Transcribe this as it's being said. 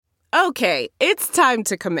Okay, it's time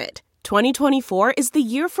to commit. 2024 is the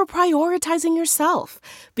year for prioritizing yourself.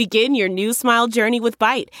 Begin your new smile journey with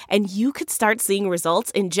Byte, and you could start seeing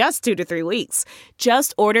results in just 2 to 3 weeks.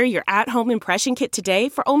 Just order your at-home impression kit today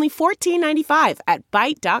for only $14.95 at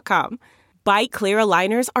Byte.com. Byte Clear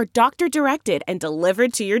aligners are doctor-directed and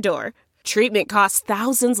delivered to your door. Treatment costs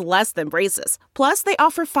thousands less than braces. Plus, they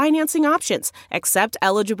offer financing options, accept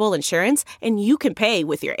eligible insurance, and you can pay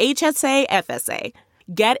with your HSA, FSA.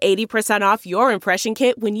 Get 80% off your impression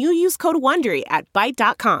kit when you use code WONDERY at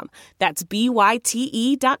Byte.com. That's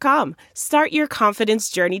BYTE.com. Start your confidence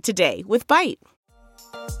journey today with Byte.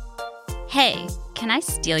 Hey, can I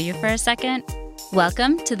steal you for a second?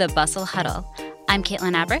 Welcome to the Bustle Huddle. I'm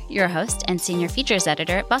Caitlin Aber, your host and senior features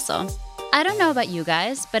editor at Bustle. I don't know about you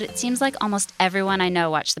guys, but it seems like almost everyone I know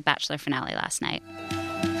watched the Bachelor finale last night.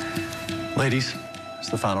 Ladies, it's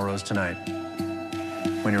the final rose tonight.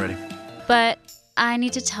 When you're ready. But I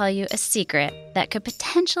need to tell you a secret that could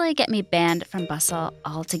potentially get me banned from Bustle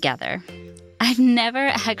altogether. I've never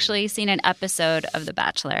actually seen an episode of The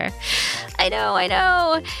Bachelor. I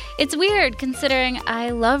know. It's weird considering I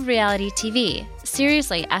love reality TV.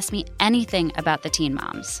 Seriously, ask me anything about the Teen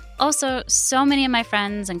Moms. Also, so many of my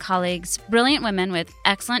friends and colleagues, brilliant women with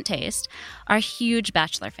excellent taste, are huge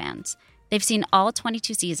Bachelor fans. They've seen all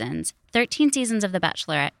 22 seasons, 13 seasons of The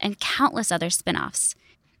Bachelorette, and countless other spin-offs.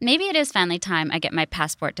 Maybe it is finally time I get my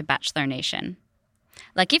passport to Bachelor Nation.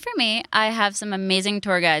 Lucky for me, I have some amazing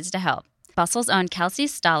tour guides to help. Bustle's own Kelsey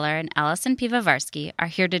Stoller and Allison Pivovarsky are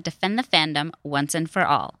here to defend the fandom once and for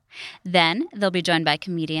all. Then they'll be joined by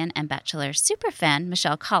comedian and Bachelor superfan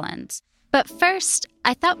Michelle Collins. But first,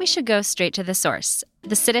 I thought we should go straight to the source,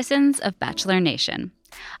 the citizens of Bachelor Nation.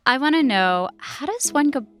 I want to know, how does one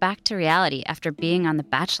go back to reality after being on The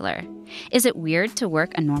Bachelor? Is it weird to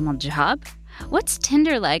work a normal job? What's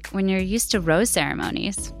Tinder like when you're used to rose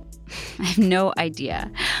ceremonies? I have no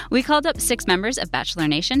idea. We called up 6 members of Bachelor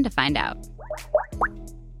Nation to find out.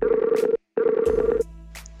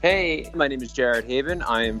 Hey, my name is Jared Haven.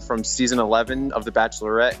 I am from season 11 of The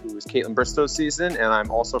Bachelorette, who was Caitlin Bristow's season, and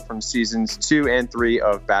I'm also from seasons 2 and 3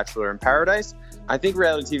 of Bachelor in Paradise. I think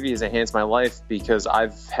reality TV has enhanced my life because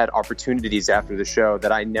I've had opportunities after the show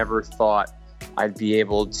that I never thought I'd be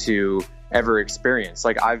able to ever experienced.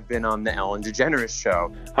 Like, I've been on the Ellen DeGeneres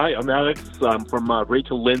show. Hi, I'm Alex. I'm from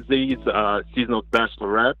Rachel Lindsay's season of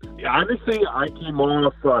Bachelorette. Honestly, I came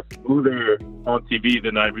off smoother on TV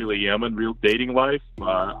than I really am in real dating life.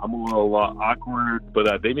 I'm a little awkward,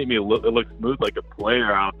 but they made me look smooth like a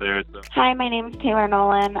player out there. So. Hi, my name is Taylor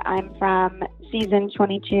Nolan. I'm from season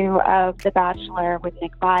 22 of The Bachelor with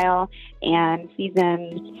Nick Viall and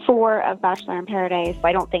season 4 of Bachelor in Paradise.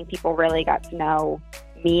 I don't think people really got to know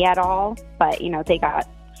me at all, but they got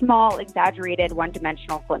small, exaggerated,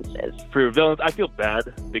 one-dimensional glimpses. For your villains, I feel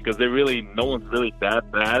bad because no one's really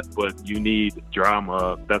that bad, but you need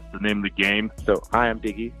drama. That's the name of the game. So hi, I'm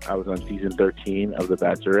Diggy. I was on season 13 of The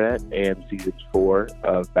Bachelorette and season 4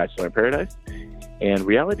 of Bachelor in Paradise. And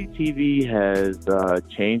reality TV has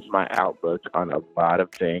changed my outlook on a lot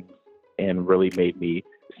of things and really made me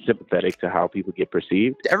sympathetic to how people get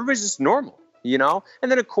perceived. Everybody's just normal. And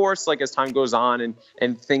then, of course, like, as time goes on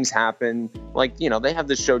and things happen, like, they have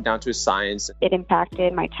this show down to a science. It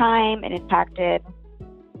impacted my time. It impacted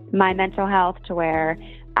my mental health to where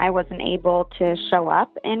I wasn't able to show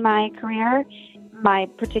up in my career. My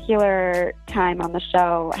particular time on the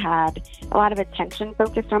show had a lot of attention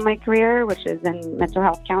focused on my career, which is in mental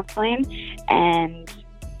health counseling, and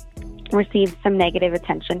received some negative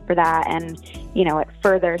attention for that. And, it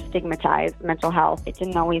further stigmatized mental health. It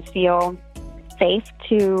didn't always feel safe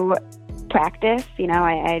to practice.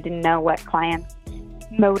 I didn't know what clients'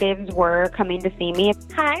 motives were coming to see me.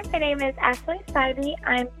 Hi, my name is Ashley Spivey.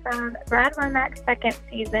 I'm from Brad Womack's second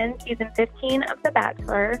season 15 of The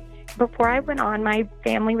Bachelor. Before I went on, my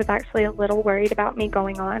family was actually a little worried about me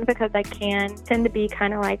going on because I can tend to be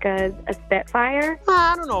kind of like a spitfire.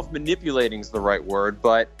 I don't know if manipulating is the right word,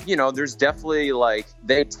 but, there's definitely,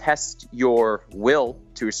 they test your will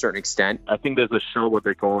to a certain extent. I think there's a show what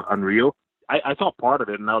they call Unreal. I saw part of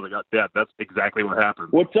it, and I was like, yeah, that's exactly what happened.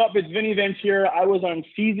 What's up? It's Vinny Vance here. I was on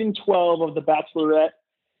season 12 of The Bachelorette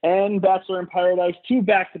and Bachelor in Paradise, 2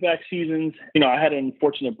 back-to-back seasons. I had an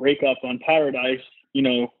unfortunate breakup on Paradise.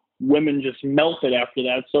 Women just melted after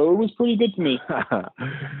that, so it was pretty good to me.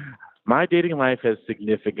 My dating life has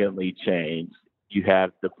significantly changed. You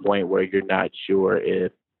have the point where you're not sure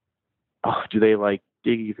if, do they like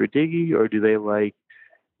Diggy for Diggy, or do they like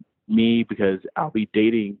me because I'll be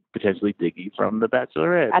dating potentially Diggy from The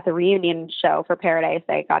Bachelorette. At the reunion show for Paradise,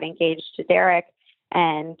 I got engaged to Derek,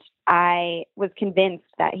 and I was convinced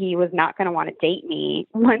that he was not going to want to date me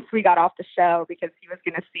once we got off the show because he was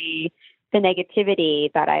going to see the negativity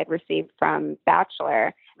that I had received from Bachelor.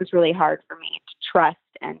 It was really hard for me to trust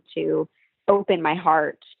and to open my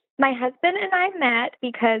heart. My husband and I met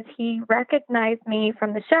because he recognized me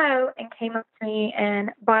from the show and came up to me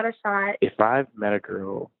and bought a shot. If I've met a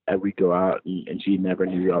girl and we go out and she never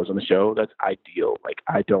knew I was on the show, that's ideal. Like,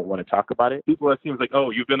 I don't want to talk about it. People, it seems like,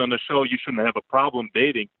 oh, you've been on the show, you shouldn't have a problem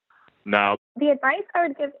dating. Now, the advice I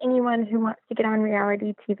would give anyone who wants to get on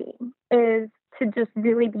reality TV is to just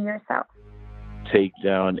really be yourself. Take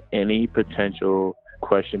down any potential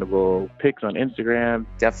questionable pics on Instagram.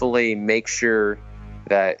 Definitely make sure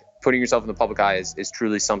that putting yourself in the public eye is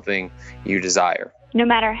truly something you desire. No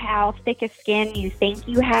matter how thick a skin you think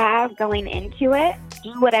you have going into it,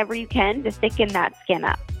 do whatever you can to thicken that skin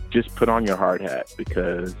up. Just put on your hard hat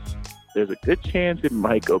because there's a good chance it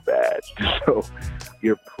might go bad. So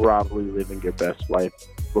you're probably living your best life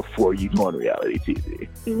before you go on reality TV.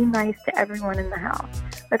 Be nice to everyone in the house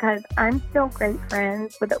because I'm still great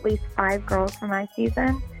friends with at least 5 girls from my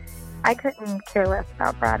season. I couldn't care less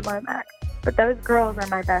about Brad Womack, but those girls are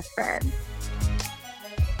my best friends.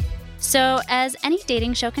 So, as any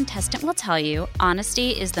dating show contestant will tell you, honesty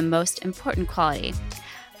is the most important quality.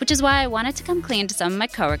 Which is why I wanted to come clean to some of my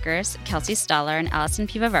coworkers, Kelsey Stoller and Allison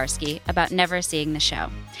Pivovarsky, about never seeing the show.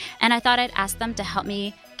 And I thought I'd ask them to help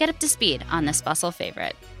me get up to speed on this Bustle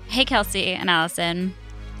favorite. Hey, Kelsey and Allison.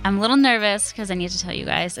 I'm a little nervous because I need to tell you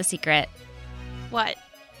guys a secret. What?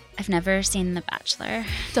 I've never seen The Bachelor.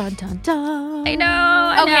 Dun, dun, dun. I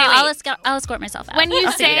know. Okay, I'll escort myself out. When you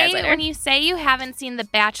I'll see you guys later. when you say you haven't seen The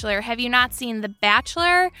Bachelor, have you not seen The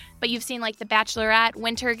Bachelor, but you've seen like The Bachelorette,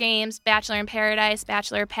 Winter Games, Bachelor in Paradise,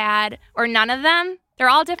 Bachelor Pad, or none of them? They're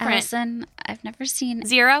all different. Allison, I've never seen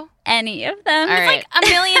 0? any of them. All right. It's like a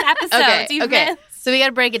million episodes. You've missed. So we got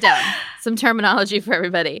to break it down. Some terminology for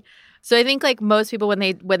everybody. So I think like most people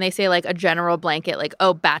when they say like a general blanket like,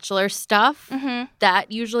 oh, Bachelor stuff,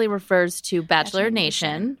 that usually refers to Bachelor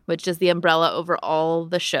Nation, which is the umbrella over all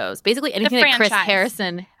the shows. Basically anything that Chris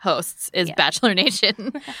Harrison hosts is Bachelor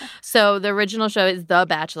Nation. So the original show is The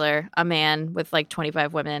Bachelor, a man with like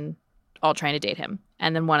 25 women all trying to date him.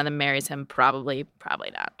 And then one of them marries him, probably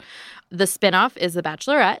not. The spinoff is The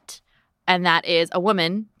Bachelorette, and that is a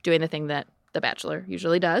woman doing the thing that The Bachelor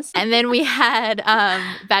usually does. And then we had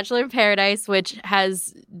Bachelor in Paradise, which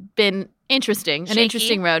has been interesting, an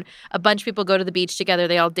interesting road. A bunch of people go to the beach together.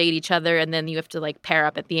 They all date each other, and then you have to like pair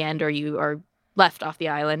up at the end or you are left off the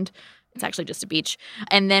island. It's actually just a beach.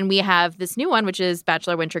 And then we have this new one, which is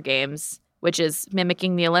Bachelor Winter Games, which is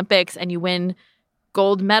mimicking the Olympics, and you win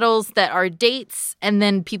gold medals that are dates, and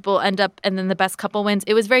then people end up, and then the best couple wins.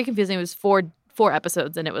 It was very confusing. It was four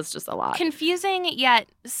episodes, and it was just a lot. Confusing, yet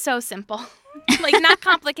so simple. Like, not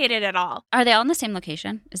complicated at all. Are they all in the same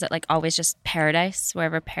location? Is it like always just Paradise,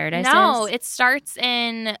 wherever Paradise is? No, it starts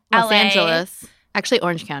in Los LA. Angeles. Actually,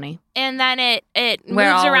 Orange County. And then it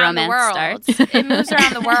Where moves all around the romance world. starts. It moves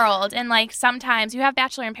around the world. And like sometimes you have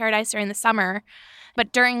Bachelor in Paradise during the summer,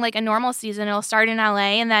 but during like a normal season, it'll start in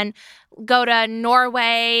LA and then go to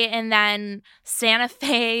Norway and then Santa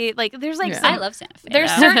Fe. Like there's like I love Santa Fe.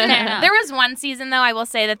 There's though. certain there was one season though, I will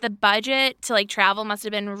say that the budget to like travel must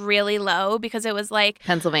have been really low because it was like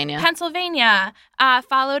Pennsylvania,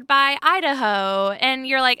 followed by Idaho, and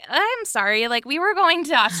you're like, I'm sorry, like we were going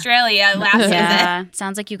to Australia last season.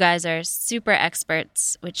 Sounds like you guys are super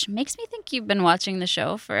experts, which makes me think you've been watching the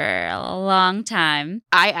show for a long time.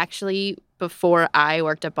 I actually, before I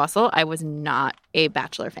worked at Bustle, I was not a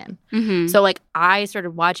Bachelor fan. Mm-hmm. So like I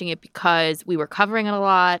started watching it because we were covering it a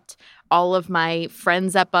lot. All of my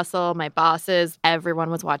friends at Bustle, my bosses, everyone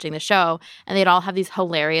was watching the show, and they'd all have these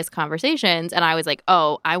hilarious conversations. And I was like,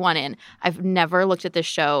 oh, I want in. I've never looked at this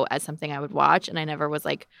show as something I would watch, and I never was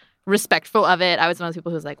like respectful of it. I was one of those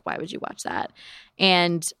people who was like, why would you watch that?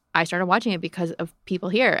 And I started watching it because of people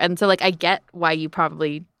here. And so like I get why you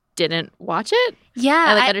probably didn't watch it.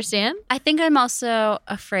 Yeah. I understand. I think I'm also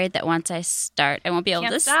afraid that once I start, I won't be able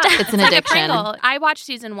to stop. It's an addiction. Like I watched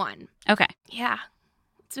season 1. Okay. Yeah.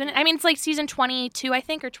 It's like season 22, I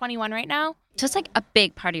think, or 21 right now. So it's like a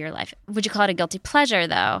big part of your life. Would you call it a guilty pleasure,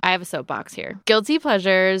 though? I have a soapbox here. Guilty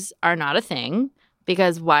pleasures are not a thing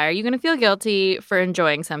because why are you going to feel guilty for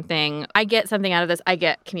enjoying something? I get something out of this. I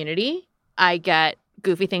get community. I get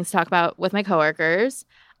goofy things to talk about with my coworkers.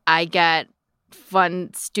 I get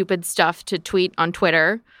fun, stupid stuff to tweet on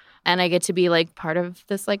Twitter. And I get to be like part of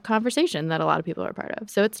this like conversation that a lot of people are part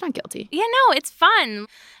of. So it's not guilty. Yeah, no, it's fun.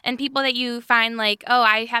 And people that you find like, oh,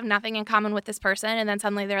 I have nothing in common with this person. And then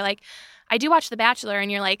suddenly they're like, I do watch The Bachelor.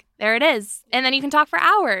 And you're like, there it is. And then you can talk for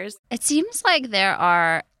hours. It seems like there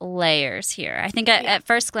are layers here. I think at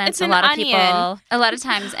first glance, It's a an lot of onion. people, a lot of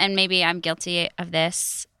times, and maybe I'm guilty of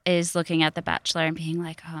this, is looking at The Bachelor and being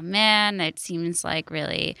like, oh man, it seems like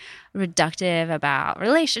really reductive about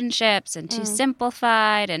relationships and too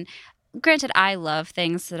simplified. And granted, I love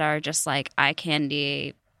things that are just like eye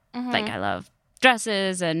candy. Like I love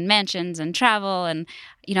dresses and mansions and travel. And,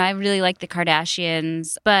 you know, I really like the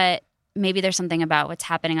Kardashians. But maybe there's something about what's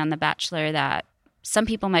happening on The Bachelor that some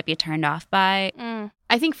people might be turned off by.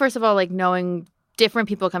 I think, first of all, like knowing different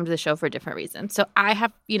people come to the show for different reasons. So I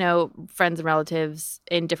have, you know, friends and relatives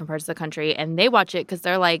in different parts of the country, and they watch it because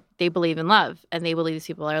they're like, they believe in love and they believe these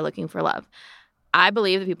people are looking for love. I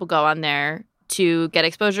believe that people go on there to get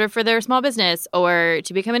exposure for their small business or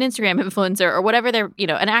to become an Instagram influencer or whatever their, you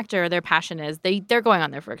know, an actor or their passion is. They're going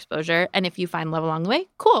on there for exposure. And if you find love along the way,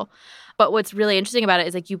 cool. But what's really interesting about it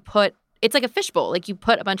is like it's like a fishbowl. Like you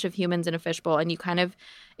put a bunch of humans in a fishbowl and you kind of,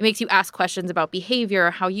 it makes you ask questions about behavior,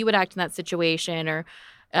 or how you would act in that situation, or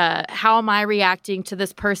how am I reacting to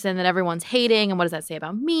this person that everyone's hating, and what does that say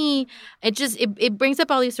about me? It brings up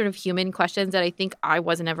all these sort of human questions that I think I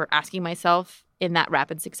wasn't ever asking myself in that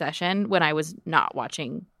rapid succession when I was not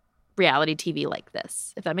watching reality TV like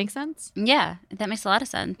this, if that makes sense. Yeah, that makes a lot of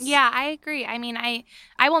sense. Yeah, I agree. I mean,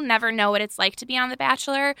 I will never know what it's like to be on The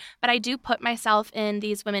Bachelor, but I do put myself in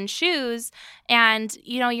these women's shoes. And,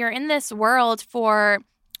 you know, you're in this world for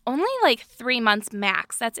only like 3 months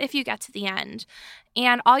max. That's if you get to the end.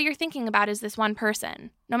 And all you're thinking about is this one person,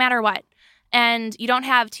 no matter what. And you don't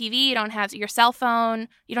have TV, you don't have your cell phone,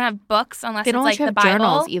 you don't have books unless They don't it's like have the Bible.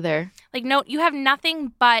 journals either. Like, no, you have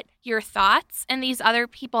nothing but your thoughts and these other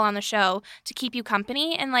people on the show to keep you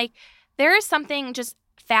company. And like, there is something just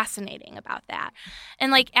fascinating about that.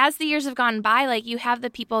 And like, as the years have gone by, like you have the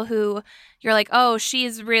people who you're like, oh,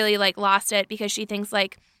 she's really like lost it because she thinks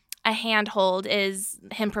like a handhold is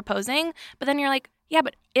him proposing. But then you're like, yeah,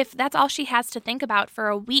 but if that's all she has to think about for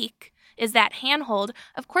a week is that handhold,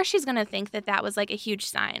 of course she's going to think that that was like a huge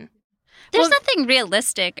sign. There's nothing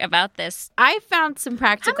realistic about this. I found some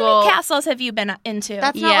practical... How many castles have you been into?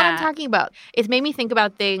 That's not what I'm talking about. It's made me think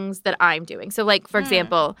about things that I'm doing. So, like, for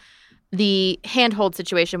example, the handhold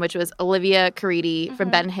situation, which was Olivia Caridi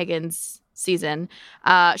from Ben Higgins' season.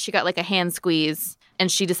 She got, like, a hand squeeze,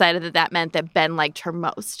 and she decided that that meant that Ben liked her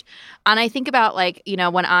most. And I think about, like, you know,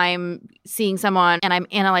 when I'm seeing someone and I'm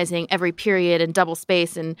analyzing every period and double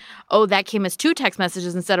space and, oh, that came as 2 text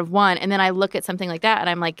messages instead of 1. And then I look at something like that and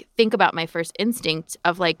I'm like, think about my first instinct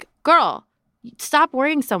of like, girl, stop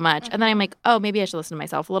worrying so much. And then I'm like, oh, maybe I should listen to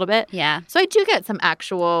myself a little bit. Yeah. So I do get some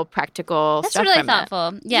actual practical That's stuff really from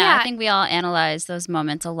thoughtful. Yeah, I think we all analyze those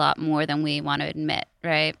moments a lot more than we want to admit,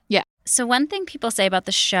 right? Yeah. So one thing people say about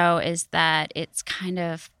the show is that it's kind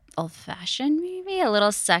of old-fashioned, maybe a little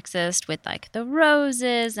sexist, with like the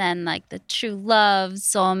roses and like the true love,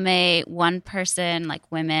 soulmate, one person, like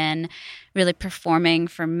women really performing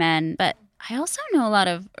for men. But I also know a lot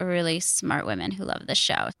of really smart women who love the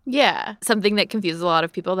show. Yeah. Something that confuses a lot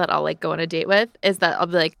of people that I'll like go on a date with is that I'll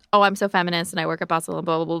be like, oh, I'm so feminist and I work at Bachelor and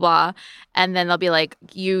blah, blah, blah, blah. And then they'll be like,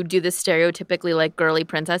 you do this stereotypically like girly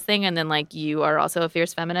princess thing. And then like you are also a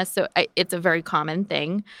fierce feminist. So it's a very common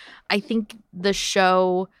thing. I think the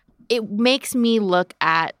show, it makes me look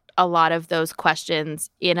at a lot of those questions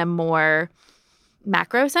in a more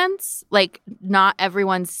macro sense. Like not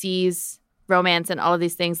everyone sees romance and all of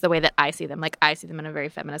these things the way that I see them. Like I see them in a very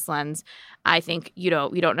feminist lens. I think you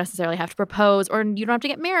don't necessarily have to propose, or you don't have to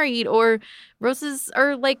get married, or roses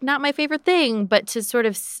are like not my favorite thing, but to sort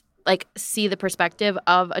of like see the perspective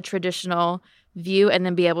of a traditional view and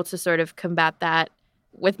then be able to sort of combat that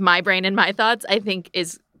with my brain and my thoughts, I think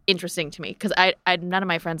is interesting to me, because I none of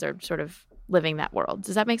my friends are sort of living that world.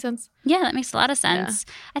 Does that make sense? Yeah, that makes a lot of sense.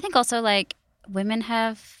 Yeah. I think also like women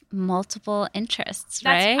have multiple interests,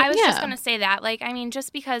 right? I was just going to say that. Like, I mean,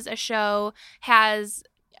 just because a show has,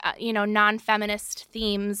 non-feminist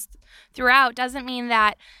themes throughout doesn't mean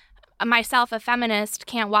that myself, a feminist,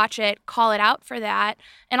 can't watch it, call it out for that,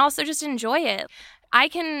 and also just enjoy it. I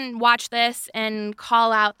can watch this and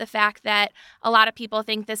call out the fact that a lot of people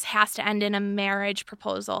think this has to end in a marriage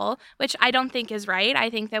proposal, which I don't think is right. I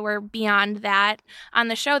think that we're beyond that. On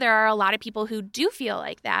the show, there are a lot of people who do feel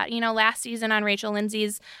like that. You know, last season on Rachel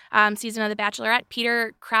Lindsay's season of The Bachelorette,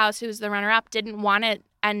 Peter Krause, who's the runner-up, didn't want it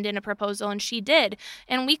end in a proposal, and she did.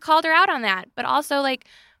 And we called her out on that. But also, like,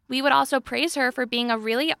 we would also praise her for being a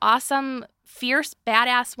really awesome, fierce,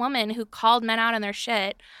 badass woman who called men out on their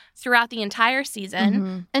shit throughout the entire season.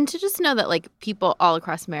 Mm-hmm. And to just know that, like, people all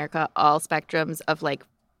across America, all spectrums of, like,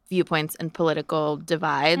 viewpoints and political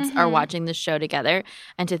divides are watching this show together,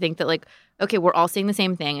 and to think that, like, okay, we're all seeing the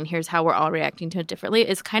same thing and here's how we're all reacting to it differently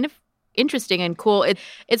is kind of interesting and cool.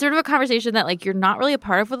 It's sort of a conversation that, like, you're not really a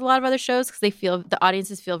part of with a lot of other shows because the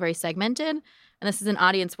audiences feel very segmented. And this is an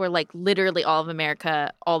audience where, like, literally all of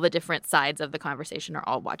America, all the different sides of the conversation are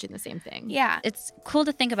all watching the same thing. Yeah. It's cool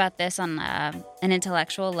to think about this on an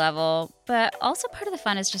intellectual level, but also part of the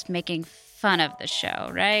fun is just making fun of the show,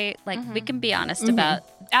 right? Like, we can be honest about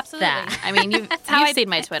that. I mean, you've seen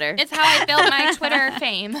my Twitter. It's how I built my Twitter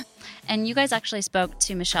fame. And you guys actually spoke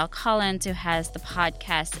to Michelle Collins, who has the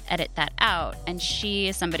podcast Edit That Out. And she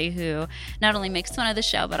is somebody who not only makes fun of the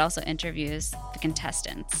show, but also interviews the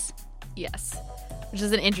contestants. Yes. Which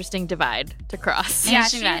is an interesting divide to cross. Yeah,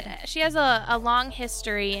 she has a long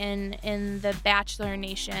history in the Bachelor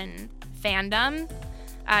Nation fandom.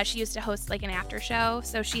 She used to host, like, an after show.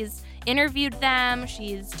 So she's interviewed them,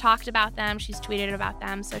 she's talked about them, she's tweeted about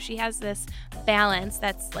them. So she has this balance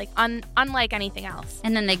that's, like, unlike anything else.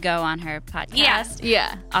 And then they go on her podcast.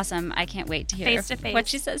 Yeah. Awesome. I can't wait to hear face to face what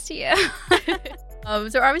she says to you. So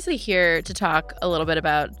we're obviously here to talk a little bit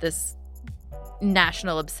about this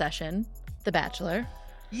national obsession, The Bachelor.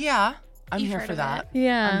 Yeah, I'm here for that.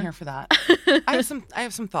 Yeah. I'm here for that. I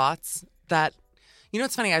have some thoughts that, you know,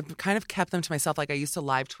 it's funny. I've kind of kept them to myself. Like, I used to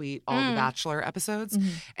live tweet all the Bachelor episodes,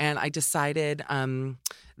 and I decided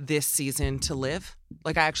this season to live.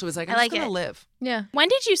 Like, I actually was like, I'm just going to live. Yeah. When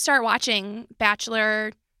did you start watching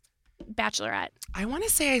Bachelorette? I want to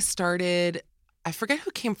say I started, I forget who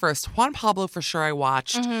came first. Juan Pablo, for sure, I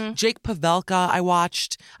watched. Jake Pavelka, I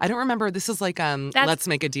watched. I don't remember. This is like Let's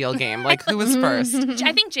Make a Deal game. Like, who was first?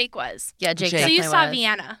 I think Jake was. Yeah, Jake. So you saw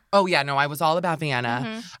Vienna. Oh, yeah. No, I was all about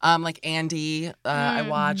Vienna. Like Andy, I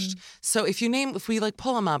watched. So if we like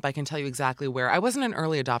pull them up, I can tell you exactly where. I wasn't an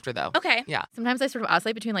early adopter, though. Okay. Yeah. Sometimes I sort of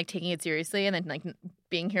oscillate between, like, taking it seriously and then, like,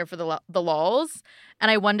 being here for the lulz. And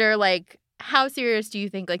I wonder, like, how serious do you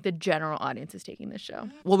think, like, the general audience is taking this show?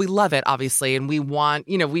 Well, we love it, obviously, and we want,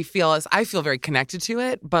 you know, I feel very connected to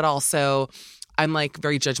it, but also I'm, like,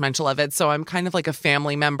 very judgmental of it. So I'm kind of like a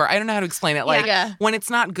family member. I don't know how to explain it. Like, when it's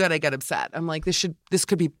not good, I get upset. I'm like, this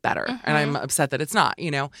could be better. And I'm upset that it's not, you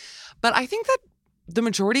know. But I think that the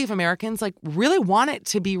majority of Americans, like, really want it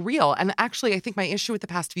to be real. And actually, I think my issue with the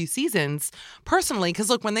past few seasons, personally, because,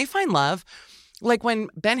 look, when they find love, like when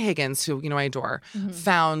Ben Higgins, who, you know, I adore,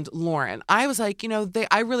 found Lauren, I was like, you know,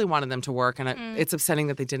 I really wanted them to work, and it's upsetting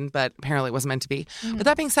that they didn't, but apparently it wasn't meant to be. But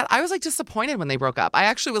that being said, I was, like, disappointed when they broke up. I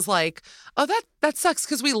actually was like, oh, that sucks,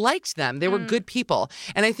 because we liked them. They were good people.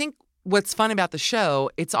 And I think what's fun about the show,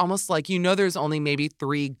 it's almost like, you know, there's only maybe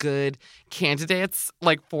 3 good candidates,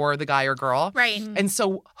 like, for the guy or girl. Right. And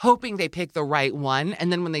so hoping they pick the right one.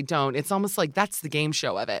 And then when they don't, it's almost like that's the game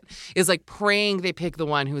show of it, is like praying they pick the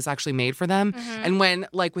one who was actually made for them. And when,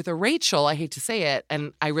 like, with a Rachel, I hate to say it,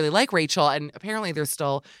 and I really like Rachel, and apparently there's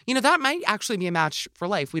still, you know, that might actually be a match for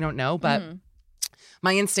life. We don't know, but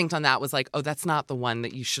my instinct on that was like, oh, that's not the one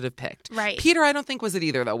that you should have picked. Right. Peter, I don't think was it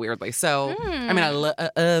either, though, weirdly. So, I mean, I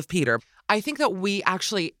love Peter. I think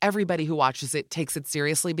that everybody who watches it takes it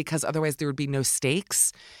seriously, because otherwise there would be no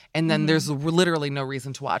stakes. And then there's literally no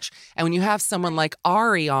reason to watch. And when you have someone like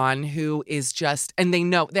Ari on, who is just, and they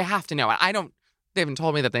have to know it. They haven't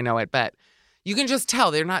told me that they know it, but you can just tell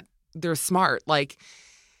they're smart. Like,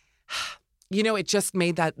 you know, it just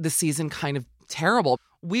made the season kind of terrible.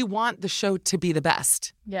 We want the show to be the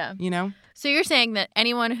best. Yeah. You know? So you're saying that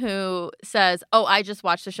anyone who says, oh, I just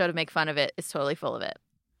watched the show to make fun of it, is totally full of it.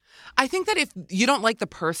 I think that if you don't like the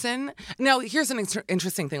person... Now, here's an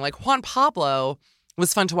interesting thing. Like, Juan Pablo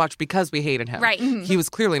was fun to watch because we hated him. Right. He was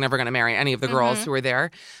clearly never going to marry any of the girls who were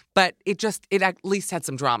there. But it at least had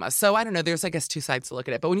some drama. So, I don't know. There's, I guess, 2 sides to look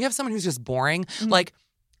at it. But when you have someone who's just boring, like...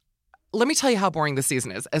 Let me tell you how boring the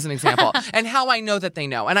season is, as an example, and how I know that they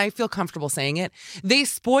know. And I feel comfortable saying it. They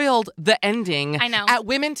spoiled the ending at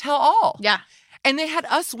Women Tell All. Yeah. And they had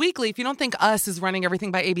Us Weekly, if you don't think Us is running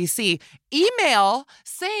everything by ABC, email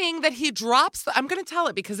saying that he drops, I'm going to tell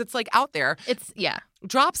it because it's, like, out there.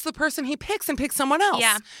 Drops the person he picks and picks someone else.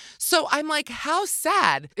 Yeah. So I'm like, how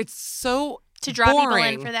sad. It's so to draw boring.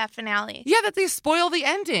 people in for that finale. Yeah, that they spoil the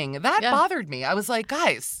ending. That bothered me. I was like,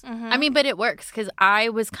 guys. I mean, but it works, because I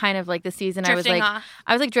was kind of like the season. Drifting off.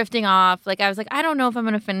 I was like drifting off. Like, I was like, I don't know if I'm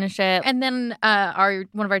going to finish it. And then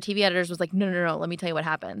one of our TV editors was like, no, let me tell you what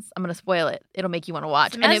happens. I'm going to spoil it. It'll make you want to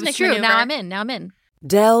watch. And it was true. Maneuver. Now I'm in.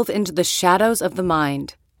 Delve into the shadows of the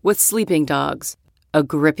mind with Sleeping Dogs, a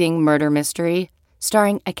gripping murder mystery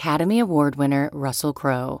starring Academy Award winner Russell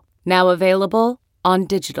Crowe. Now available on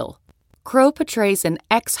digital. Crowe portrays an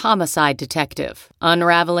ex-homicide detective,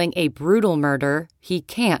 unraveling a brutal murder he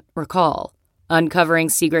can't recall. Uncovering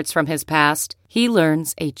secrets from his past, he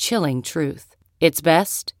learns a chilling truth. It's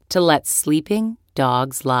best to let sleeping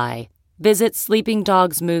dogs lie. Visit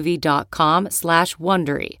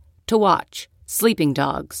sleepingdogsmovie.com/Wondery to watch Sleeping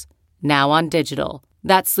Dogs, now on digital.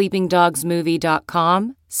 That's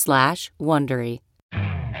sleepingdogsmovie.com/Wondery.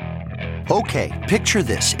 Okay, picture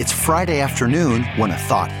this. It's Friday afternoon when a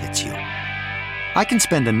thought hits you. I can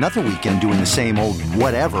spend another weekend doing the same old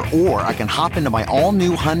whatever, or I can hop into my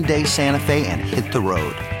all-new Hyundai Santa Fe and hit the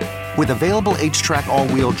road. With available H-Track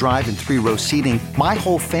all-wheel drive and 3-row seating, my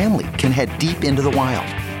whole family can head deep into the wild.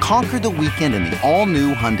 Conquer the weekend in the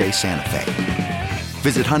all-new Hyundai Santa Fe.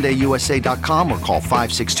 Visit HyundaiUSA.com or call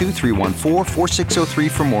 562-314-4603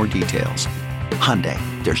 for more details. Hyundai,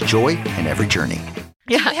 there's joy in every journey.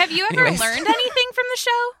 Yeah. Have you ever learned anything from the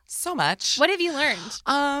show? So much. What have you learned?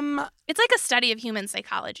 It's like a study of human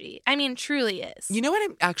psychology. I mean, truly is. You know what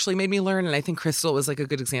it actually made me learn, and I think Crystal was like a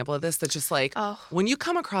good example of this, that just like when you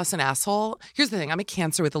come across an asshole, here's the thing, I'm a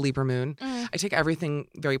Cancer with a Libra moon. I take everything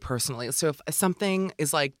very personally. So if something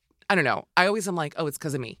is like, I don't know, I always am like, oh, it's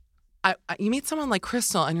because of me. You meet someone like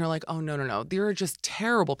Crystal and you're like, oh, no. There are just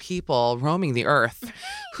terrible people roaming the earth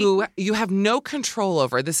who you have no control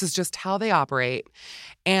over. This is just how they operate.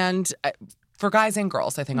 And for guys and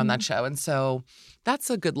girls, I think, on that show. And so that's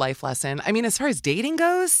a good life lesson. I mean, as far as dating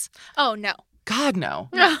goes. Oh, no. God, no.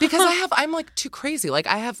 Because I'm like too crazy. Like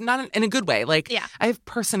I have not in a good way. Like I have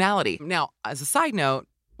personality. Now, as a side note,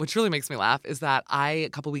 which really makes me laugh, is that I, a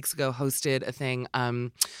couple weeks ago, hosted a thing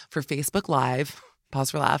for Facebook Live.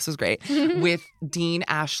 Pause for laughs was great. With Dean,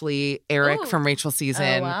 Ashley, Eric from Rachel's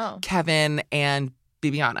season, Kevin, and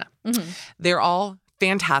Bibiana. They're all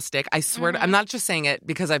fantastic. I swear I'm not just saying it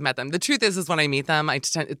because I've met them. The truth is when I meet them,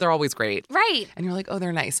 they're always great. Right. And you're like, oh,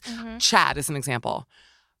 they're nice. Chad is an example.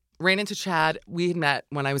 Ran into Chad. We had met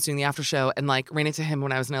when I was doing the after show, and like ran into him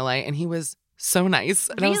when I was in LA, and he was so nice.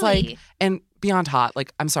 And I was like, and beyond hot.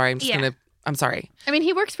 Like, I'm sorry. I'm sorry. I mean,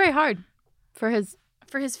 he works very hard for his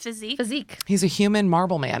physique. He's a human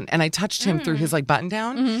marble man. And I touched him through his like button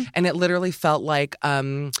down and it literally felt like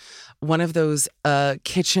one of those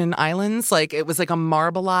kitchen islands. Like it was like a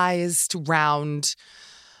marbleized round.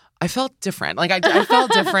 I felt different. Like I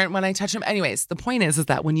felt different when I touched him. Anyways, the point is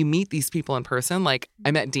that when you meet these people in person, like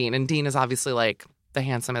I met Dean, and Dean is obviously like the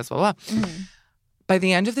handsomest, blah, blah. By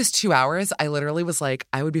the end of this 2 hours, I literally was like,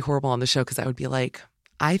 I would be horrible on the show because I would be like,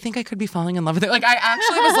 I think I could be falling in love with it. Like, I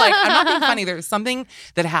actually was like, I'm not being funny. There's something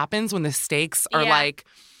that happens when the stakes are like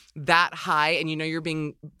that high and you're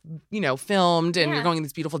being, filmed and you're going on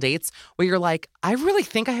these beautiful dates where you're like, I really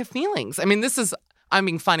think I have feelings. I mean, I'm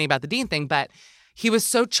being funny about the Dean thing, but he was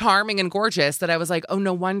so charming and gorgeous that I was like, oh,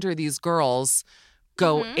 no wonder these girls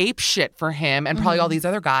go ape shit for him and probably all these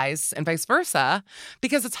other guys and vice versa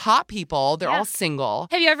because it's hot people. They're all single.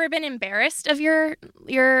 Have you ever been embarrassed of your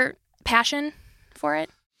passion for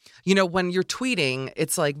it? When you're tweeting,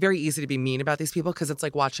 it's like very easy to be mean about these people because it's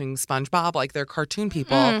like watching SpongeBob, like they're cartoon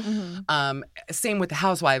people. Same with the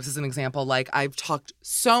Housewives as an example. Like I've talked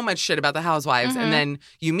so much shit about the Housewives and then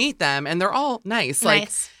you meet them and they're all nice. Like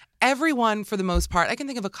everyone for the most part, I can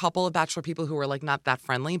think of a couple of Bachelor people who are like not that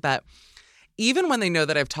friendly, but even when they know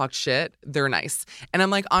that I've talked shit, they're nice. And I'm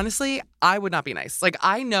like, honestly, I would not be nice. Like,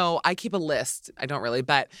 I know I keep a list, I don't really,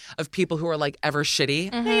 but of people who are like ever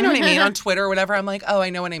shitty. You know what I mean? On Twitter or whatever. I'm like, oh, I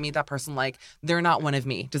know when I meet that person, like, they're not one of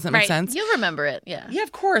me. Does that make sense? You'll remember it. Yeah. Yeah,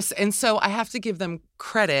 of course. And so I have to give them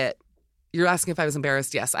credit. You're asking if I was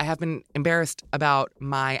embarrassed. Yes, I have been embarrassed about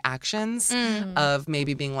my actions of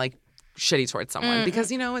maybe being like shitty towards someone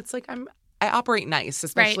because, it's like I operate nice,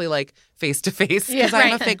 especially like face to face because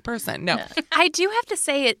I'm a fake person. No. I do have to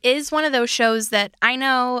say it is one of those shows that I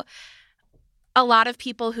know a lot of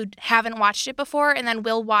people who haven't watched it before and then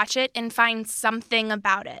will watch it and find something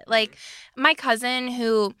about it. Like my cousin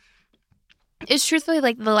who is truthfully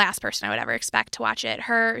like the last person I would ever expect to watch it.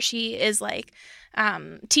 She is like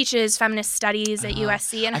teaches feminist studies at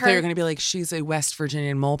USC. And I thought you were going to be like, she's a West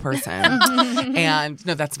Virginian mole person. And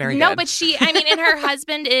no, that's very good. No, but and her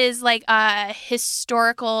husband is like a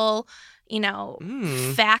historical,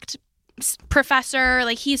 fact professor.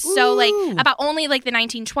 Like he's so like about only like the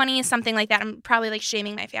 1920s, something like that. I'm probably like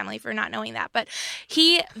shaming my family for not knowing that, but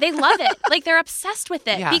they love it. Like they're obsessed with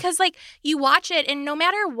it because like you watch it and no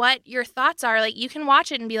matter what your thoughts are, like you can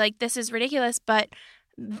watch it and be like, this is ridiculous, but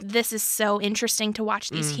this is so interesting to watch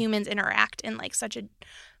these humans interact in like such a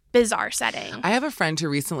bizarre setting. I have a friend who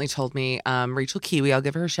recently told me, Rachel Kiwi, I'll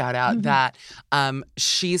give her a shout out, that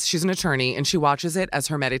she's an attorney and she watches it as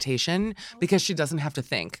her meditation because she doesn't have to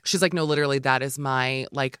think. She's like, no, literally, that is my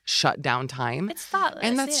like shut down time. It's thoughtless.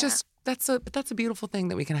 And that's just that's a beautiful thing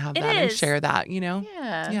that we can have It that and is. share that, you know?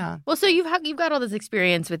 Yeah. Well, so you've got all this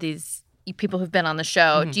experience with these people who've been on the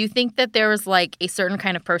show. Do you think that there was like a certain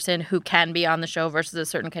kind of person who can be on the show versus a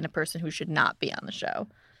certain kind of person who should not be on the show?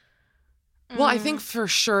 Well, I think for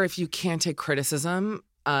sure if you can't take criticism,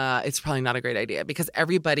 it's probably not a great idea because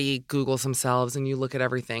everybody Googles themselves and you look at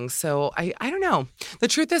everything. So I don't know. The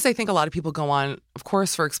truth is I think a lot of people go on, of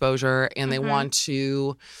course, for exposure and they want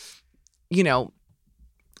to, you know,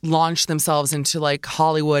 launch themselves into like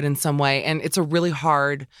Hollywood in some way. And it's a really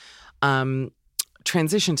hard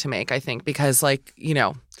transition to make, I think, because like, you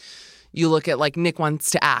know, you look at like Nick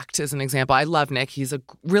wants to act as an example. I love Nick. He's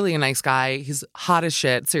really a nice guy. He's hot as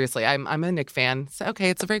shit. Seriously, I'm a Nick fan. So, okay,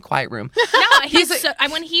 it's a very quiet room. No,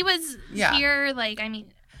 when he was here, like, I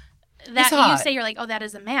mean, that you say you're like, oh, that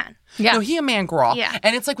is a man. Yeah. No, he a man girl. Yeah.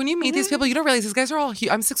 And it's like when you meet these people, you don't realize these guys are all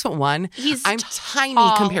huge. I'm 6'1". I'm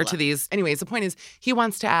tiny compared to these. Anyways, the point is he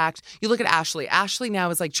wants to act. You look at Ashley. Ashley now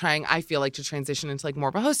is like trying, I feel like, to transition into like more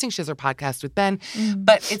of a hosting. She has her podcast with Ben.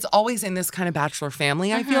 But it's always in this kind of Bachelor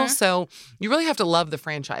family, I feel. So you really have to love the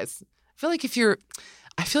franchise. I feel like if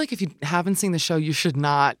you haven't seen the show, you should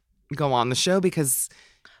not go on the show because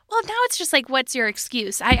well, now it's just like, what's your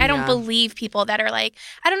excuse? I don't believe people that are like,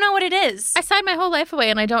 I don't know what it is. I signed my whole life away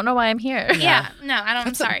and I don't know why I'm here. No, I don't.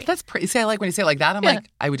 I'm sorry. That's pretty. See, I like when you say it like that. I'm like,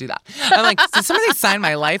 I would do that. I'm like, did somebody sign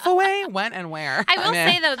my life away? When and where? I will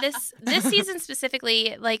say though, this season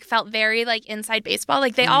specifically, like, felt very like inside baseball.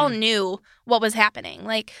 Like they all knew what was happening.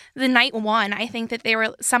 Like the night one, I think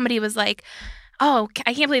that somebody was like, oh,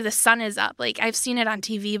 I can't believe the sun is up. Like, I've seen it on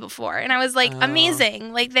TV before. And I was like,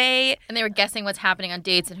 amazing. Like, they were guessing what's happening on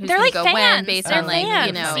dates and who's going like to go when based on, like,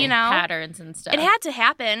 fans, you know, patterns and stuff. It had to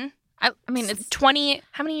happen. I mean, it's 20,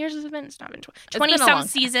 how many years has it been? It's not been 20-some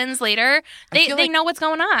seasons later. They know what's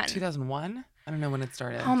going on. 2001? I don't know when it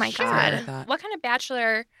started. Oh, my God. What kind of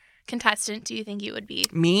Bachelor contestant do you think you would be?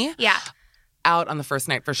 Me? Yeah. Out on the first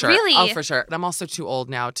night for sure. Really? Oh, for sure. And I'm also too old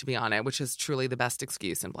now to be on it, which is truly the best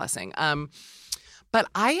excuse and blessing. But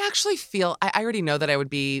I actually feel I already know that I would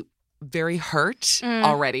be very hurt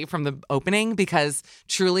already from the opening because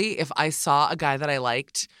truly, if I saw a guy that I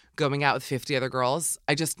liked going out with 50 other girls,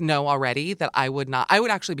 I just know already that I would not. I would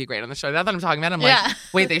actually be great on the show. Now that I'm talking about it, I'm like,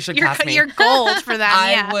 wait, they should cast me. You're gold for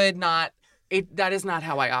that. I would not. That is not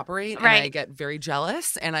how I operate. Right. And I get very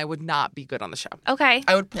jealous and I would not be good on the show. Okay.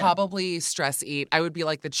 I would probably stress eat. I would be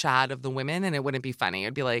like the Chad of the women and it wouldn't be funny.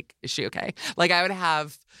 It'd be like, is she okay? Like I would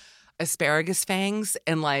have asparagus fangs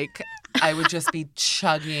and like I would just be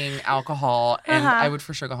chugging alcohol and I would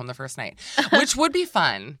for sure go home the first night, which would be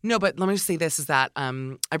fun. No, but let me just say this is that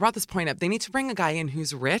I brought this point up. They need to bring a guy in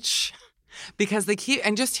who's rich because they keep,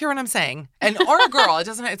 and just hear what I'm saying, and or a girl.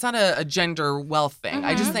 It's not a gender wealth thing.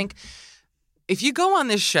 I just think if you go on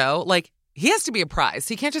this show, like, he has to be a prize.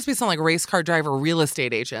 He can't just be some like race car driver, real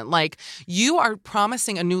estate agent. Like, you are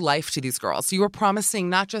promising a new life to these girls. You are promising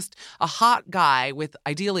not just a hot guy with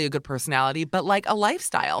ideally a good personality, but like a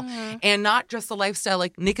lifestyle. And not just a lifestyle.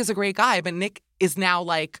 Like, Nick is a great guy, but Nick is now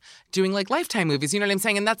like doing like Lifetime movies. You know what I'm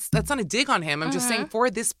saying? And that's not a dig on him. I'm just saying for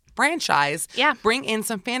this franchise, bring in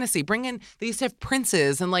some fantasy. Bring in, they used to have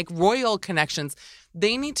princes and like royal connections.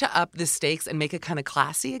 They need to up the stakes and make it kind of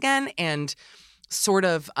classy again. And sort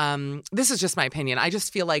of, this is just my opinion. I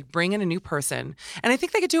just feel like bring in a new person. And I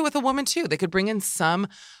think they could do it with a woman too. They could bring in some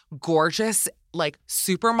gorgeous, like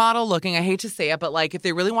supermodel looking, I hate to say it, but like if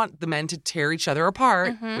they really want the men to tear each other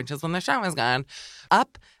apart, which is when the show is gone,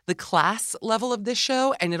 up the class level of this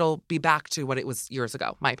show and it'll be back to what it was years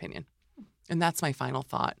ago, my opinion. And that's my final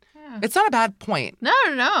thought. Yeah. It's not a bad point.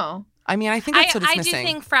 No. I mean, I think that's what it's missing. I do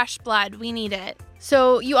think fresh blood. We need it.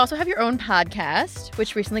 So you also have your own podcast,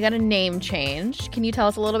 which recently got a name change. Can you tell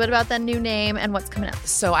us a little bit about that new name and what's coming up?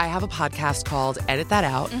 So I have a podcast called Edit That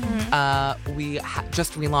Out. We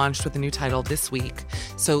just relaunched with a new title this week.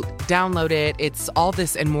 So download it. It's all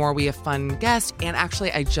this and more. We have fun guests. And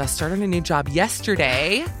actually, I just started a new job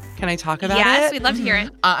yesterday. Can I talk about it? Yes, we'd love to hear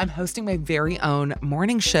it. I'm hosting my very own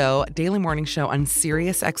morning show, daily morning show on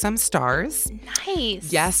Sirius XM Stars.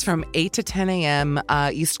 Nice. Yes, from 8 to 10 a.m.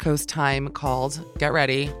 East Coast time, called, get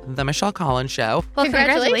ready, The Michelle Collins Show. Well,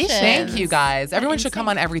 congratulations. Thank you, guys. Everyone should come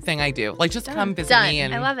on everything I do. Like, just come visit me.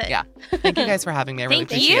 And I love it. Yeah. Thank you guys for having me. I really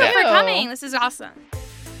appreciate it. Thank you for coming. This is awesome.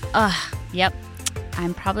 Yep.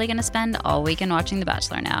 I'm probably going to spend all weekend watching The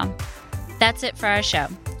Bachelor now. That's it for our show.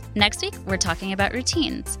 Next week, we're talking about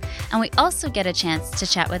routines. And we also get a chance to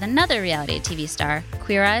chat with another reality TV star,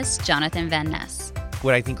 Queer Eye's Jonathan Van Ness.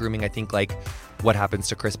 When I think grooming, I think like what happens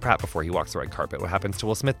to Chris Pratt before he walks the red carpet, what happens to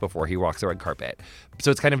Will Smith before he walks the red carpet.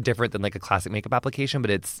 So it's kind of different than like a classic makeup application,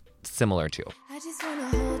 but it's similar too. I just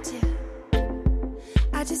want to hold you.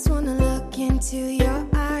 I just want to look into your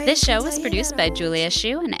eyes. This show was produced by Julia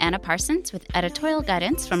Shu and Anna Parsons with editorial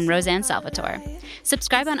guidance from Roseanne Salvatore.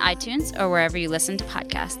 Subscribe on iTunes or wherever you listen to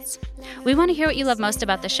podcasts. We want to hear what you love most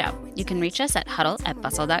about the show. You can reach us at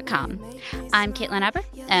huddle@bustle.com. I'm Caitlin Eber,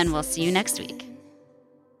 and we'll see you next week.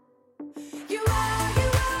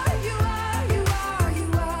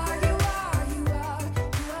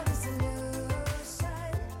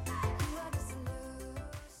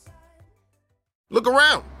 Look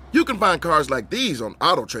around. You can find cars like these on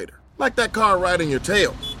AutoTrader, like that car riding your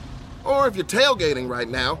tail. Or if you're tailgating right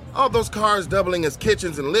now, all those cars doubling as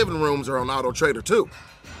kitchens and living rooms are on AutoTrader too.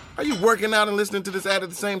 Are you working out and listening to this ad at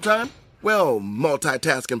the same time? Well,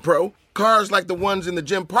 multitasking pro, cars like the ones in the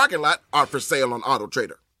gym parking lot are for sale on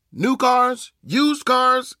AutoTrader. New cars, used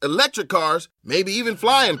cars, electric cars, maybe even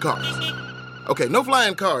flying cars. Okay, no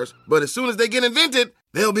flying cars, but as soon as they get invented,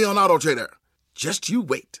 they'll be on AutoTrader. Just you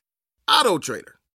wait. AutoTrader.